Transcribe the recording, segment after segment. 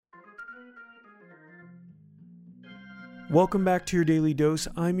Welcome back to your Daily Dose.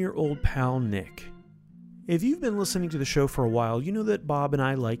 I'm your old pal, Nick. If you've been listening to the show for a while, you know that Bob and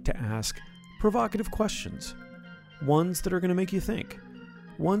I like to ask provocative questions. Ones that are going to make you think.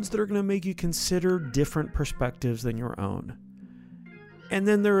 Ones that are going to make you consider different perspectives than your own. And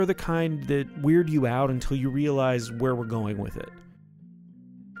then there are the kind that weird you out until you realize where we're going with it.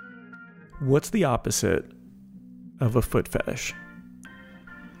 What's the opposite of a foot fetish?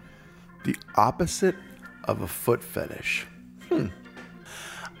 The opposite of a foot fetish.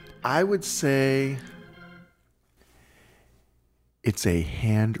 I would say it's a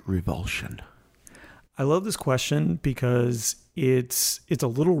hand revulsion. I love this question because it's a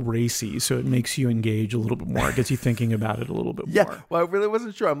little racy, so it makes you engage a little bit more. It gets you thinking about it a little bit more. Yeah, well, I really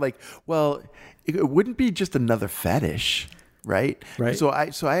wasn't sure. I'm like, well, it wouldn't be just another fetish, right? Right. So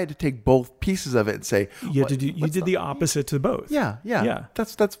I had to take both pieces of it and say, You did the opposite to both. Yeah.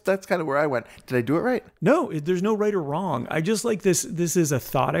 That's kind of where I went. Did I do it right? No, there's no right or wrong. I just like this. This is a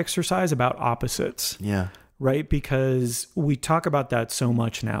thought exercise about opposites. Yeah. Right? Because we talk about that so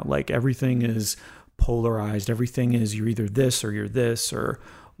much now. Like everything is polarized. Everything is you're either this or you're this or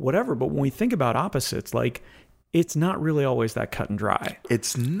whatever. But when we think about opposites, like it's not really always that cut and dry.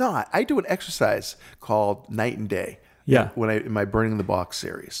 It's not. I do an exercise called Night and Day. Yeah. In my Burning the Box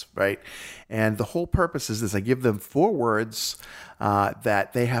series, right? And the whole purpose is this. I give them 4 words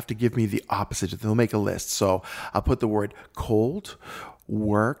that they have to give me the opposite. They'll make a list. So I'll put the word cold,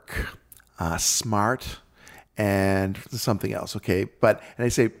 work, smart, and something else, okay? And I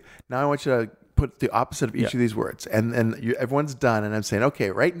say, now I want you to put the opposite of each of these words. And everyone's done. And I'm saying, okay,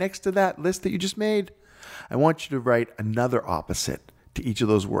 right next to that list that you just made, I want you to write another opposite to each of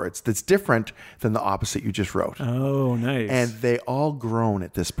those words that's different than the opposite you just wrote. Oh, nice. And they all groan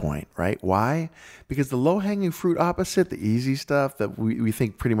at this point, right? Why? Because the low-hanging fruit opposite, the easy stuff that we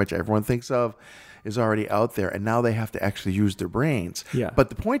think pretty much everyone thinks of, is already out there, and now they have to actually use their brains. Yeah. But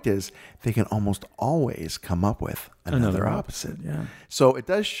the point is, they can almost always come up with another opposite. Yeah. So it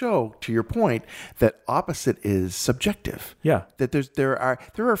does show, to your point, that opposite is subjective. Yeah. That there are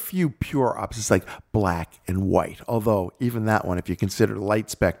a few pure opposites like black and white. Although even that one, if you consider light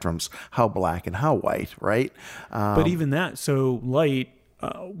spectrums, how black and how white, right? But even that, so light.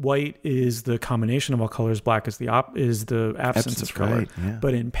 White is the combination of all colors. Black is the absence of color. Right, yeah.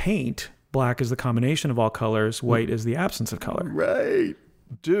 But in paint, black is the combination of all colors. White is the absence of color. Right.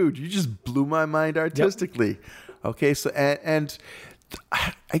 Dude, you just blew my mind artistically. Yep. Okay, so and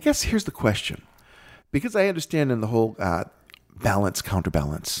I guess here's the question. Because I understand in the whole balance,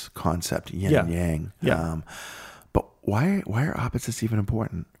 counterbalance concept, yin and yang. Yeah. But why are opposites even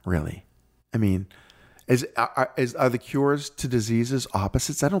important, really? I mean, are the cures to diseases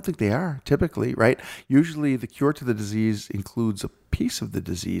opposites? I don't think they are, typically, right? Usually the cure to the disease includes a piece of the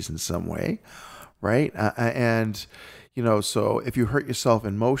disease in some way, right? And, so if you hurt yourself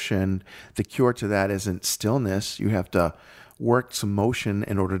in motion, the cure to that isn't stillness. You have to work some motion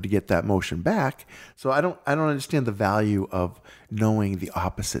in order to get that motion back. So I don't understand the value of knowing the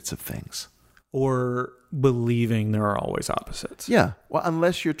opposites of things. Or believing there are always opposites. Yeah. Well,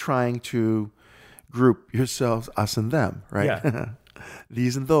 unless you're trying to group yourselves, us and them, right? Yeah.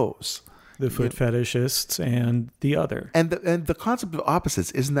 These and those. The foot fetishists and the other. And the concept of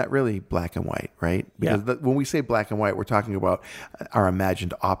opposites, isn't that really black and white, right? Because when we say black and white, we're talking about our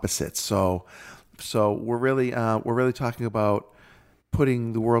imagined opposites. So we're really talking about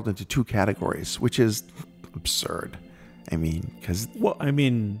putting the world into 2 categories, which is absurd. I mean, because... Well, I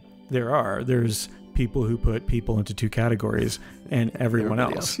mean, there's people who put people into 2 categories and everyone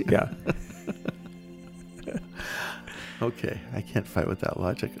else. Yeah. Okay, I can't fight with that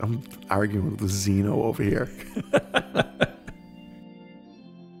logic. I'm arguing with Zeno over here.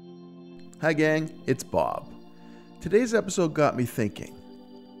 Hi, gang. It's Bob. Today's episode got me thinking.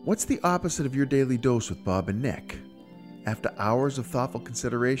 What's the opposite of your daily dose with Bob and Nick? After hours of thoughtful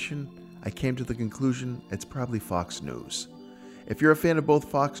consideration, I came to the conclusion it's probably Fox News. If you're a fan of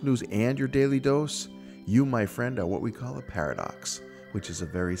both Fox News and your daily dose, you, my friend, are what we call a paradox, which is a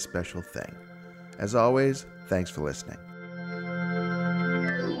very special thing. As always, thanks for listening.